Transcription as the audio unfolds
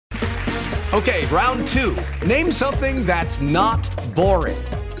Okay, round two. Name something that's not boring.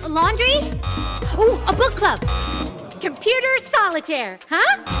 A laundry? Ooh, a book club. Computer solitaire,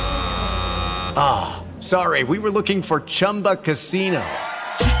 huh? Ah, sorry, we were looking for Chumba Casino.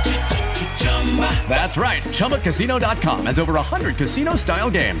 That's right, ChumbaCasino.com has over 100 casino-style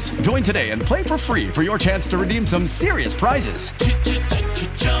games. Join today and play for free for your chance to redeem some serious prizes.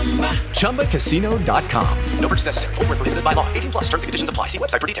 ChumbaCasino.com. No purchase necessary. Void where prohibited by law. 18 plus. Terms and conditions apply. See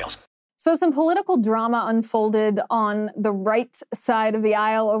website for details. So some political drama unfolded on the right side of the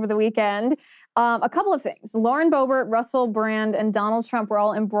aisle over the weekend. A couple of things. Lauren Boebert, Russell Brand, and Donald Trump were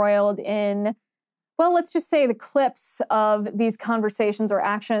all embroiled in, well, let's just say the clips of these conversations or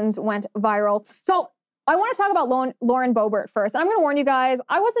actions went viral. So I want to talk about Lauren Boebert first. I'm going to warn you guys,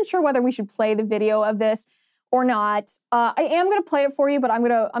 I wasn't sure whether we should play the video of this or not. I am going to play it for you, but I'm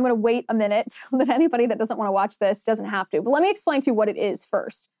going to wait a minute so that anybody that doesn't want to watch this doesn't have to. But let me explain to you what it is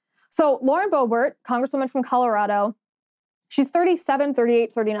first. So Lauren Boebert, Congresswoman from Colorado, she's 37,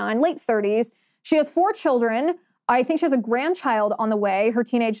 38, 39, late 30s. She has 4 children. I think she has a grandchild on the way. Her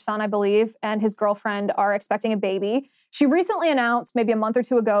teenage son, I believe, and his girlfriend are expecting a baby. She recently announced, maybe a month or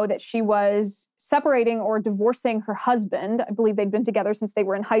two ago, that she was separating or divorcing her husband. I believe they'd been together since they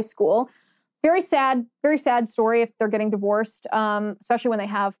were in high school. Very sad story if they're getting divorced, especially when they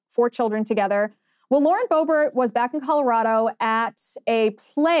have 4 children together. Well, Lauren Boebert was back in Colorado at a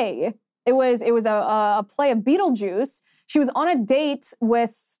play. It was a play of Beetlejuice. She was on a date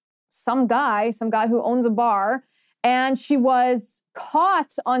with some guy who owns a bar, and she was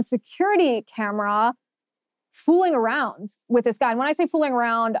caught on security camera fooling around with this guy. And when I say fooling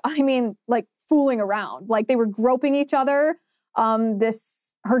around, I mean like fooling around. Like they were groping each other.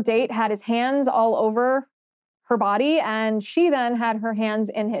 Her date had his hands all over her body, and she then had her hands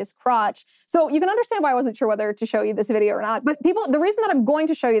in his crotch. So you can understand why I wasn't sure whether to show you this video or not. But the reason that I'm going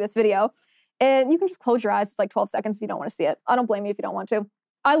to show you this video, and you can just close your eyes. It's like 12 seconds if you don't want to see it. I don't blame you if you don't want to.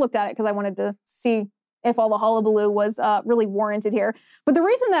 I looked at it because I wanted to see if all the hullabaloo was really warranted here. But the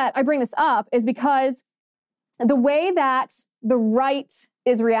reason that I bring this up is because the way that the right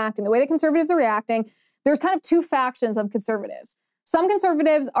is reacting, the way that conservatives are reacting, there's kind of 2 factions of conservatives. Some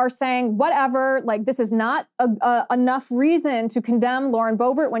conservatives are saying, whatever, like this is not enough reason to condemn Lauren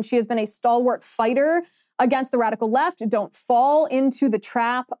Boebert when she has been a stalwart fighter against the radical left. Don't fall into the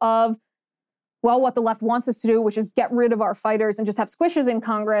trap of, well, what the left wants us to do, which is get rid of our fighters and just have squishes in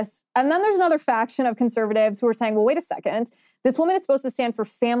Congress. And then there's another faction of conservatives who are saying, well, wait a second. This woman is supposed to stand for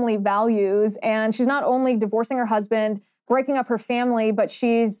family values, and she's not only divorcing her husband, breaking up her family, but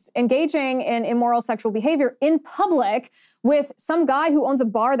she's engaging in immoral sexual behavior in public with some guy who owns a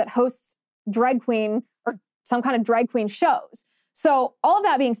bar that hosts drag queen or some kind of drag queen shows. So all of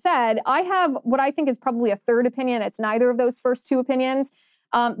that being said, I have what I think is probably a third opinion. It's neither of those first 2 opinions.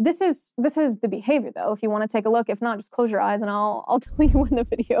 This is the behavior, though, if you want to take a look. If not, just close your eyes and I'll tell you when the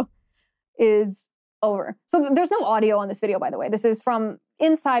video is over. So there's no audio on this video, by the way. This is from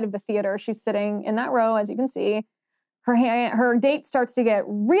inside of the theater. She's sitting in that row, as you can see. Her date starts to get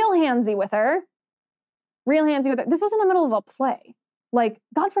real handsy with her. This is in the middle of a play. Like,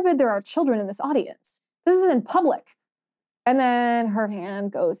 God forbid there are children in this audience. This is in public. And then her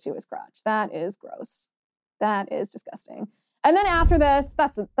hand goes to his crotch. That is gross. That is disgusting. And then after this,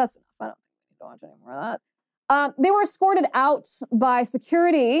 that's enough. I don't think we need to watch any more of that. They were escorted out by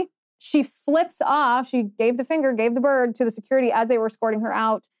security. She flips off. She gave the finger, gave the bird to the security as they were escorting her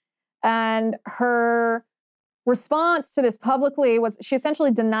out. And her response to this publicly was she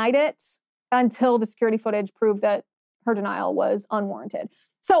essentially denied it until the security footage proved that her denial was unwarranted.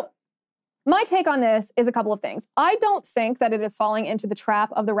 So my take on this is a couple of things. I don't think that it is falling into the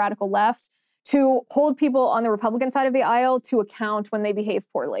trap of the radical left to hold people on the Republican side of the aisle to account when they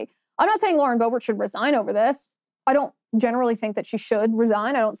behave poorly. I'm not saying Lauren Boebert should resign over this. I don't generally think that she should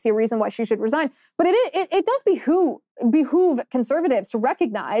resign. I don't see a reason why she should resign. But it does behoove conservatives to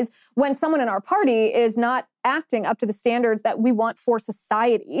recognize when someone in our party is not acting up to the standards that we want for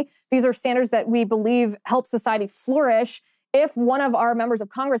society. These are standards that we believe help society flourish. If one of our members of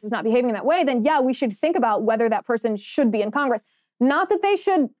Congress is not behaving in that way, then yeah, we should think about whether that person should be in Congress. Not that they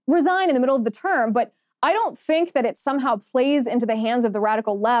should resign in the middle of the term, but I don't think that it somehow plays into the hands of the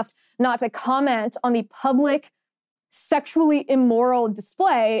radical left not to comment on the public sexually immoral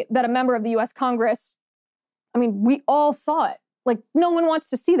display that a member of the U.S. Congress, I mean, we all saw it. Like, no one wants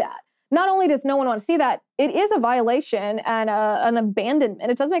to see that. Not only does no one want to see that, it is a violation and an abandonment.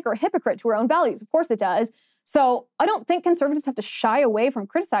 It does make her a hypocrite to her own values. Of course it does. So I don't think conservatives have to shy away from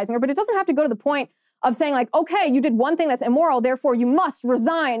criticizing her, but it doesn't have to go to the point of saying like, okay, you did one thing that's immoral, therefore you must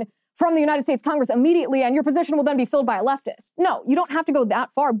resign from the United States Congress immediately and your position will then be filled by a leftist. No, you don't have to go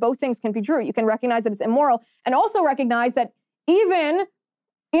that far. Both things can be true. You can recognize that it's immoral and also recognize that even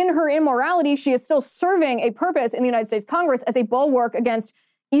in her immorality, she is still serving a purpose in the United States Congress as a bulwark against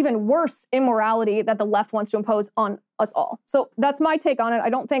even worse immorality that the left wants to impose on us all. So that's my take on it. I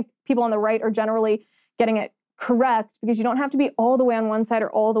don't think people on the right are generally getting it correct because you don't have to be all the way on one side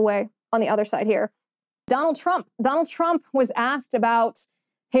or all the way on the other side here. Donald Trump was asked about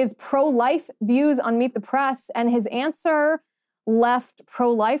his pro-life views on Meet the Press, and his answer left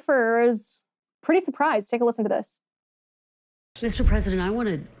pro-lifers pretty surprised. Take a listen to this. Mr. President, I want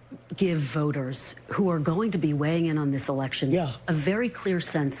to give voters who are going to be weighing in on this election a very clear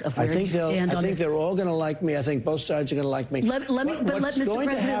sense of where you stand on I think they're all going to like me. I think both sides are going to like me. What's going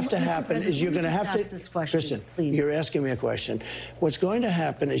to have to happen is you're going to have to... This question, Kristen, please. You're asking me a question. What's going to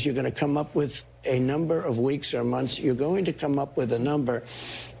happen is you're going to come up with a number of weeks or months. You're going to come up with a number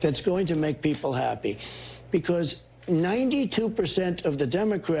that's going to make people happy because 92% of the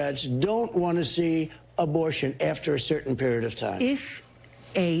Democrats don't want to see abortion after a certain period of time. If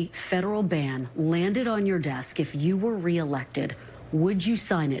a federal ban landed on your desk, if you were reelected, would you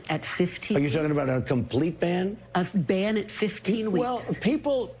sign it at 15 weeks? Are you talking about a complete ban? A ban at 15 weeks. Well,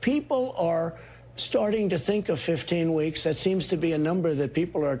 people are starting to think of 15 weeks. That seems to be a number that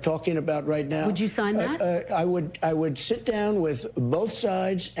people are talking about right now. Would you sign that? I would sit down with both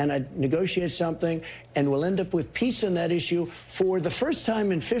sides and I'd negotiate something, and we'll end up with peace on that issue for the first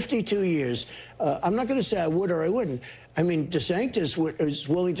time in 52 years. I'm not going to say I would or I wouldn't. I mean, DeSantis is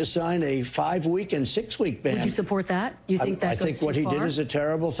willing to sign a 5-week and 6-week ban. Would you support that? You think that goes too far? I think what he did is a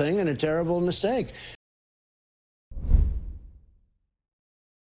terrible thing and a terrible mistake.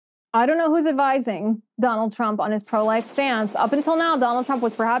 I don't know who's advising Donald Trump on his pro-life stance. Up until now, Donald Trump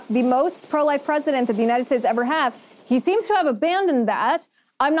was perhaps the most pro-life president that the United States ever had. He seems to have abandoned that.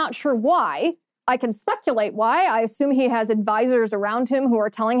 I'm not sure why. I can speculate why. I assume he has advisors around him who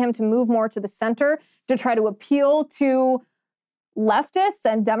are telling him to move more to the center to try to appeal to leftists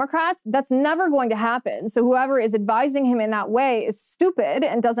and Democrats. That's never going to happen. So whoever is advising him in that way is stupid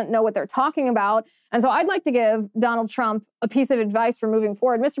and doesn't know what they're talking about. And so I'd like to give Donald Trump a piece of advice for moving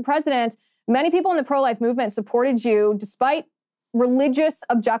forward. Mr. President, many people in the pro-life movement supported you despite religious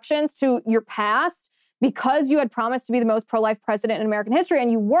objections to your past, because you had promised to be the most pro-life president in American history,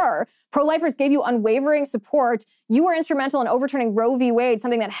 and you were. Pro-lifers gave you unwavering support. You were instrumental in overturning Roe v. Wade,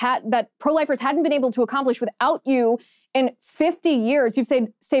 something that pro-lifers hadn't been able to accomplish without you in 50 years. You've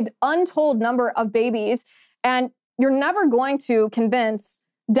saved untold number of babies, and you're never going to convince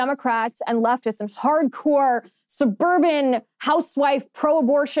Democrats and leftists and hardcore suburban housewife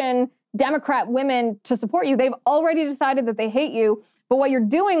pro-abortion Democrat women to support you. They've already decided that they hate you. But what you're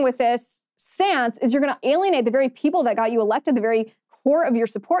doing with this stance is you're going to alienate the very people that got you elected, the very core of your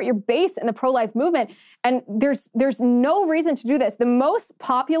support, your base in the pro-life movement. And there's no reason to do this. The most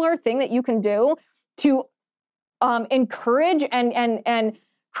popular thing that you can do to encourage and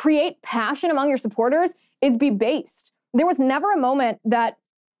create passion among your supporters is be based. There was never a moment that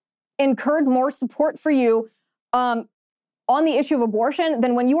incurred more support for you on the issue of abortion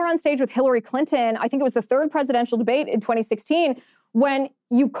than when you were on stage with Hillary Clinton. I think it was the third presidential debate in 2016, when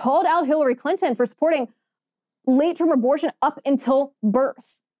you called out Hillary Clinton for supporting late-term abortion up until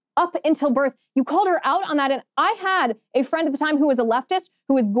birth. Up until birth. You called her out on that. And I had a friend at the time who was a leftist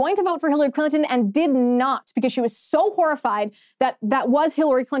who was going to vote for Hillary Clinton and did not, because she was so horrified that that was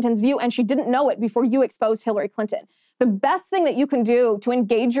Hillary Clinton's view and she didn't know it before you exposed Hillary Clinton. The best thing that you can do to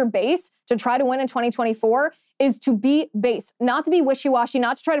engage your base to try to win in 2024 is to be based, not to be wishy-washy,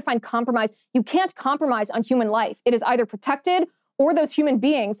 not to try to find compromise. You can't compromise on human life. It is either protected or those human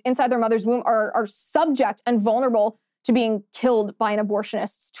beings inside their mother's womb are subject and vulnerable to being killed by an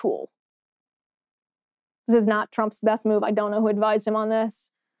abortionist's tool. This is not Trump's best move. I don't know who advised him on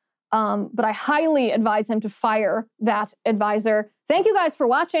this. But I highly advise him to fire that advisor. Thank you guys for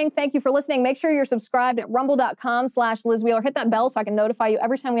watching. Thank you for listening. Make sure you're subscribed at rumble.com/Liz Wheeler. Hit that bell so I can notify you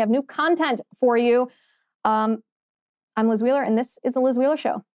every time we have new content for you. I'm Liz Wheeler, and this is The Liz Wheeler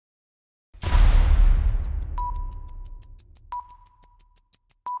Show.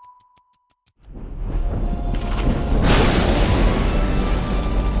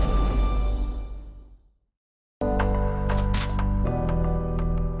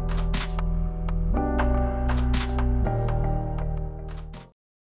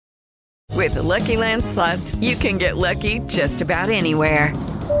 With the Lucky Land Slots, you can get lucky just about anywhere.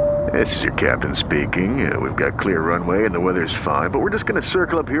 This is your captain speaking. We've got clear runway and the weather's fine, but we're just going to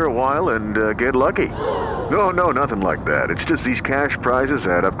circle up here a while and get lucky. No, nothing like that. It's just these cash prizes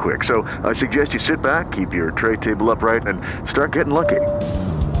add up quick. So I suggest you sit back, keep your tray table upright, and start getting lucky.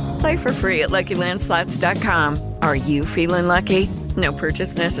 Play for free at LuckyLandSlots.com. Are you feeling lucky? No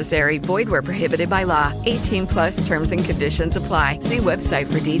purchase necessary. Void where prohibited by law. 18+ terms and conditions apply. See website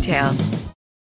for details.